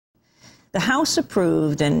The House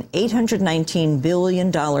approved an $819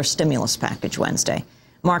 billion stimulus package Wednesday,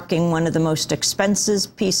 marking one of the most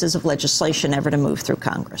expensive pieces of legislation ever to move through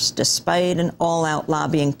Congress. Despite an all-out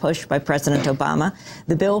lobbying push by President Obama,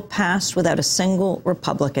 the bill passed without a single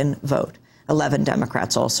Republican vote. 11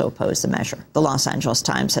 Democrats also opposed the measure. The Los Angeles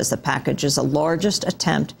Times says the package is the largest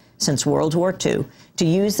attempt since World War II to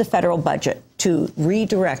use the federal budget to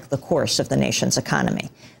redirect the course of the nation's economy.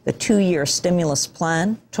 The two-year stimulus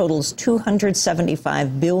plan totals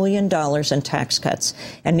 $275 billion in tax cuts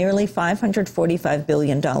and nearly $545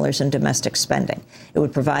 billion in domestic spending. It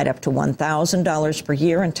would provide up to $1,000 per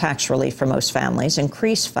year in tax relief for most families,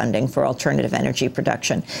 increase funding for alternative energy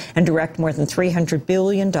production, and direct more than $300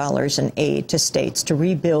 billion in aid to states to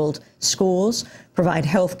rebuild schools, provide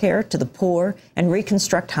health care to the poor, and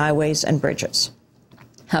reconstruct highways and bridges.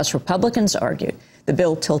 House Republicans argued the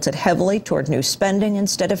bill tilted heavily toward new spending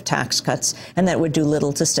instead of tax cuts, and that would do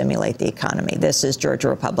little to stimulate the economy. This is Georgia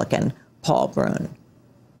Republican Paul Brune.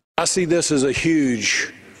 I see this as a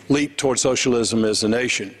huge leap toward socialism as a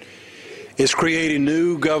nation. It's creating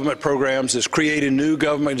new government programs. It's creating new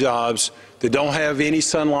government jobs that don't have any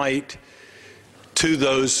sunlight to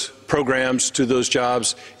those programs, to those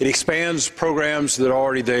jobs. It expands programs that are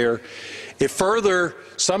already there. It further,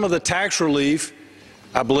 some of the tax relief,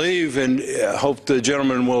 I believe, and I hope the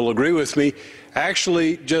gentleman will agree with me,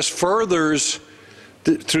 actually just furthers,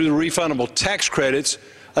 through the refundable tax credits,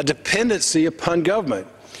 a dependency upon government.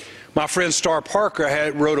 My friend Star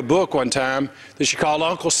Parker wrote a book one time that she called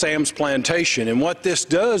Uncle Sam's Plantation, and what this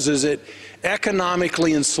does is it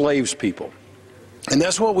economically enslaves people. And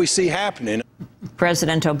that's what we see happening.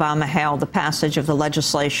 President Obama hailed the passage of the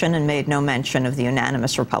legislation and made no mention of the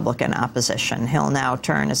unanimous Republican opposition. He'll now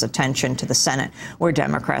turn his attention to the Senate, where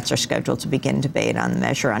Democrats are scheduled to begin debate on the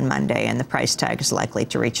measure on Monday, and the price tag is likely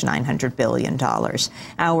to reach $900 billion.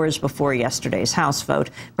 Hours before yesterday's House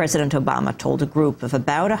vote, President Obama told a group of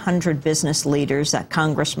about 100 business leaders that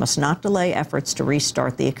Congress must not delay efforts to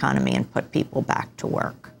restart the economy and put people back to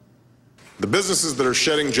work. The businesses that are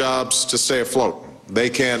shedding jobs to stay afloat, they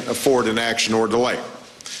can't afford inaction or delay.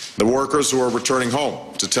 The workers who are returning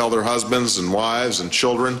home to tell their husbands and wives and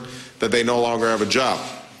children that they no longer have a job.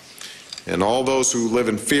 And all those who live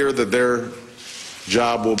in fear that their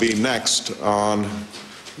job will be next on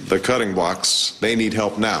the cutting blocks, they need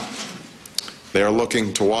help now. They are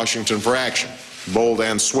looking to Washington for action, bold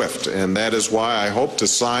and swift, and that is why I hope to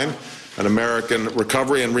sign an American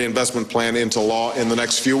Recovery and Reinvestment Plan into law in the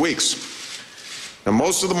next few weeks. Now,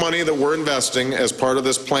 most of the money that we're investing as part of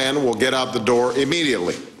this plan will get out the door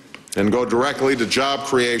immediately and go directly to job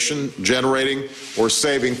creation, generating or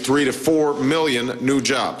saving 3 to 4 million new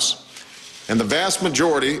jobs. And the vast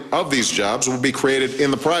majority of these jobs will be created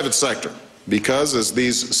in the private sector because, as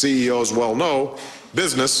these CEOs well know,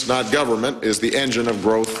 business, not government, is the engine of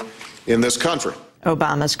growth in this country.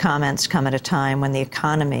 Obama's comments come at a time when the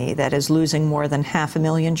economy that is losing more than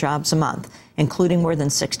 500,000 jobs a month, including more than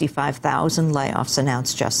 65,000 layoffs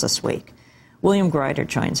announced just this week. William Greider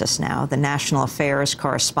joins us now, the national affairs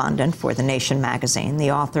correspondent for The Nation magazine,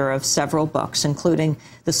 the author of several books, including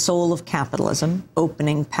The Soul of Capitalism,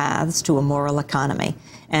 Opening Paths to a Moral Economy,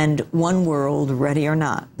 and One World, Ready or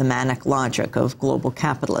Not, The Manic Logic of Global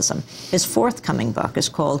Capitalism. His forthcoming book is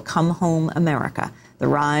called Come Home, America, The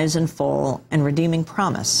Rise and Fall and Redeeming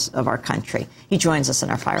Promise of Our Country. He joins us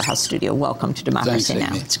in our Firehouse studio. Welcome to Democracy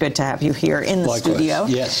Now! It's good to have you here in the studio.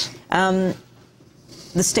 Yes.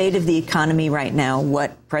 The state of the economy right now,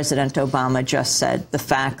 what President Obama just said, the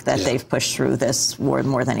fact that they've pushed through this more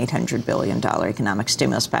than $800 billion economic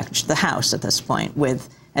stimulus package, the House at this point, with,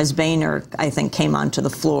 as Boehner, I think, came onto the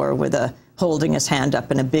floor with holding his hand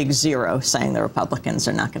up in a big zero, saying the Republicans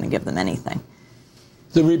are not going to give them anything.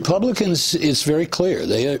 The Republicans, it's very clear.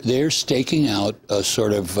 They're staking out a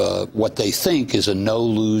sort of what they think is a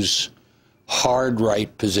no-lose,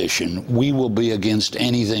 hard-right position. We will be against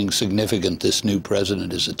anything significant this new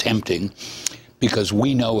president is attempting because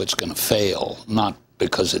we know it's going to fail, not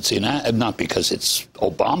because it's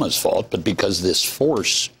Obama's fault, but because this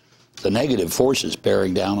force, the negative forces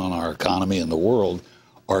bearing down on our economy and the world,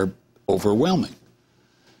 are overwhelming.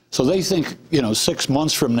 So they think, 6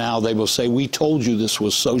 months from now, they will say, we told you this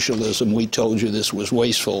was socialism, we told you this was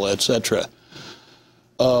wasteful, etc.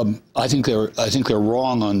 I think they're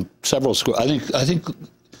wrong on several scores. I think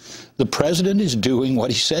the president is doing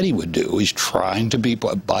what he said he would do. He's trying to be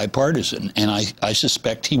bipartisan, and I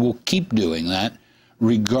suspect he will keep doing that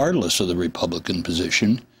regardless of the Republican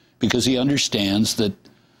position, because he understands that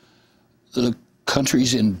the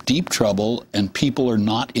country's in deep trouble and people are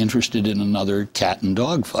not interested in another cat and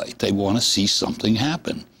dog fight. They want to see something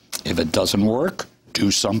happen. If it doesn't work,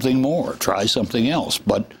 do something more, try something else.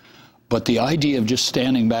 But the idea of just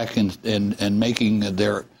standing back and making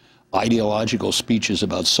their ideological speeches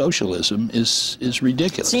about socialism is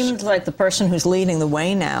ridiculous. Seems like the person who's leading the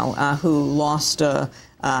way now, who lost a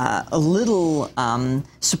little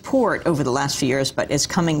support over the last few years, but is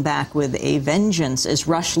coming back with a vengeance, is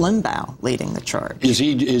Rush Limbaugh leading the charge. Is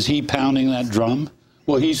he pounding that drum?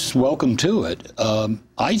 Well, he's welcome to it.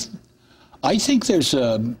 I think there's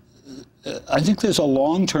a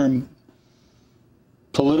long-term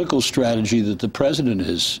political strategy that the president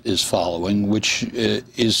is following, which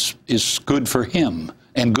is good for him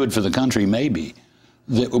and good for the country, maybe.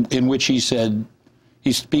 In which he said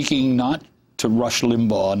he's speaking not to Rush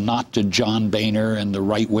Limbaugh, not to John Boehner and the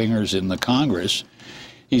right-wingers in the Congress.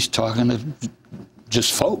 He's talking to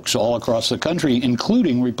just folks all across the country,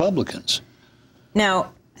 including Republicans.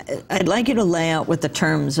 Now, I'd like you to lay out what the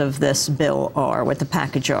terms of this bill are, what the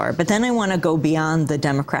package are, but then I want to go beyond the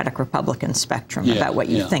Democratic-Republican spectrum about what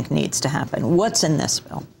you think needs to happen. What's in this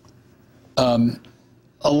bill?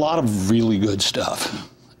 A lot of really good stuff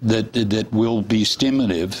that will be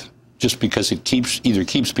stimulative, just because it either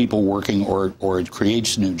keeps people working or it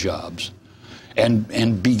creates new jobs, and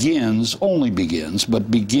begins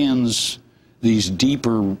these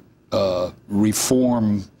deeper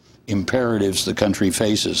reform imperatives the country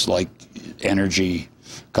faces, like energy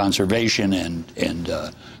conservation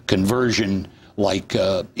and conversion, like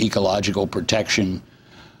ecological protection,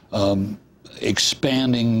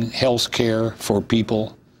 expanding health care for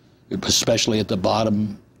people, especially at the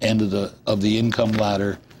bottom end of the income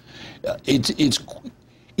ladder. It's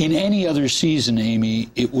in any other season, Amy,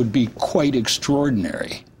 it would be quite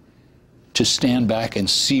extraordinary to stand back and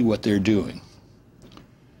see what they're doing.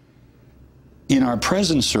 In our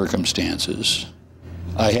present circumstances,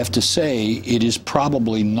 I have to say it is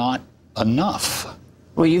probably not enough.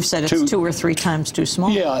 Well, you've said it's 2 or 3 times too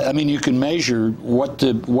small. Yeah, I mean, you can measure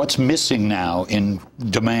what's missing now in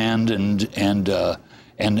demand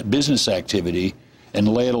and business activity, and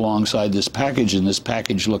lay it alongside this package, and this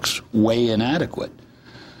package looks way inadequate.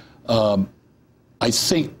 I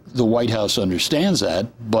think the White House understands that,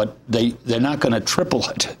 but they're not going to triple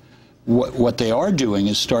it. What they are doing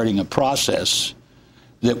is starting a process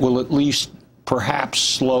that will at least perhaps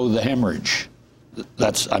slow the hemorrhage.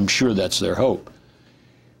 I'm sure that's their hope.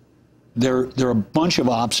 There are a bunch of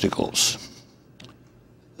obstacles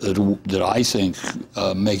that I think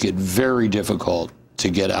make it very difficult to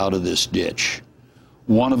get out of this ditch.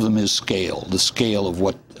 One of them is scale, the scale of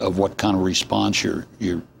what kind of response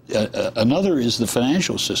another is the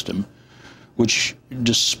financial system, which,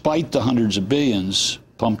 despite the hundreds of billions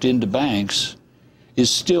pumped into banks, is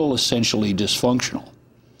still essentially dysfunctional.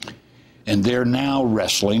 And they're now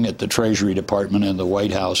wrestling at the Treasury Department and the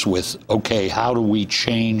White House with, okay, how do we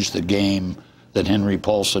change the game that Henry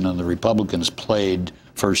Paulson and the Republicans played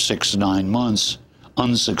for 6 to 9 months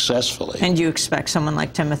unsuccessfully? And you expect someone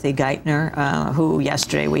like Timothy Geithner, who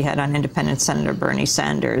yesterday we had on Independent Senator Bernie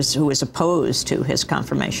Sanders, who was opposed to his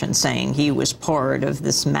confirmation, saying he was part of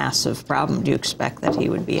this massive problem. Do you expect that he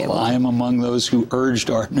would be able to? I am among those who urged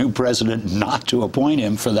our new president not to appoint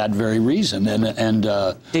him for that very reason.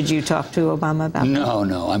 Did you talk to Obama about that?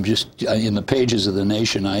 No. I'm just in the pages of The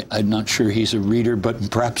Nation. I'm not sure he's a reader, but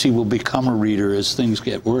perhaps he will become a reader as things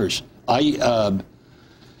get worse.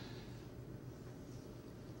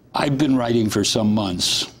 I've been writing for some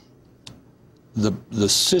months. The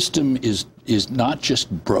system is not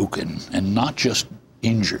just broken and not just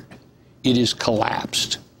injured. It is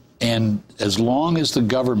collapsed. And as long as the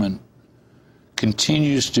government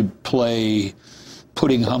continues to play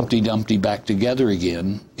putting Humpty Dumpty back together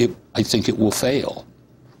again, I think it will fail.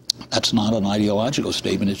 That's not an ideological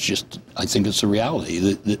statement. It's just, I think it's a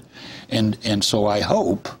reality. And so I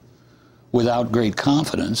hope, without great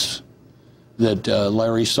confidence, that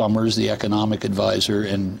Larry Summers, the economic advisor,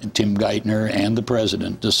 and Tim Geithner and the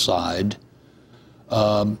president decide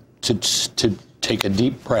to take a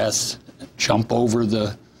deep breath, jump over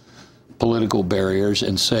the political barriers,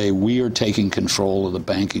 and say, we are taking control of the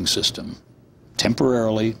banking system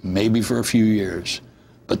temporarily, maybe for a few years,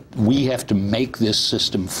 but we have to make this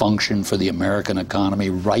system function for the American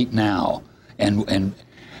economy right now. And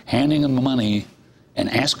handing them the money and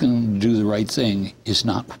asking them to do the right thing is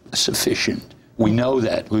not sufficient. We know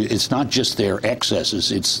that. It's not just their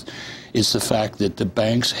excesses. It's the fact that the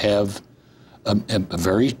banks have a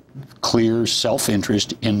very clear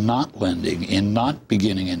self-interest in not lending, in not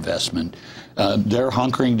beginning investment. They're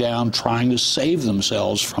hunkering down, trying to save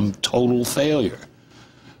themselves from total failure.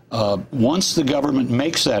 Once the government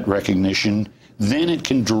makes that recognition, then it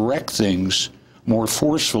can direct things more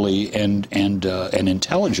forcefully and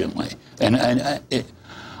intelligently. And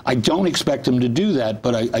I don't expect him to do that,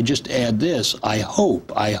 but I just add this. I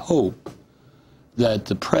hope that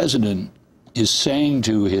the president is saying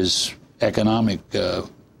to his economic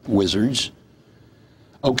wizards,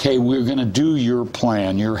 okay, we're going to do your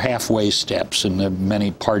plan, your halfway steps, and there are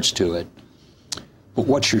many parts to it. But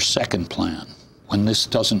what's your second plan? When this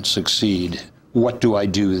doesn't succeed, what do I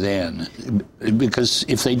do then? Because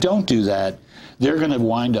if they don't do that, they're going to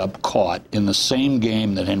wind up caught in the same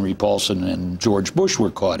game that Henry Paulson and George Bush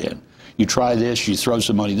were caught in. You try this, you throw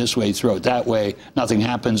some money this way, you throw it that way, nothing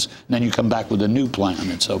happens, and then you come back with a new plan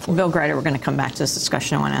and so forth. Bill Greider, we're going to come back to this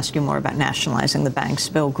discussion. I want to ask you more about nationalizing the banks.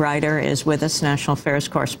 Bill Greider is with us, national affairs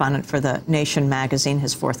correspondent for The Nation magazine,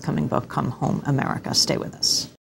 his forthcoming book, Come Home, America. Stay with us.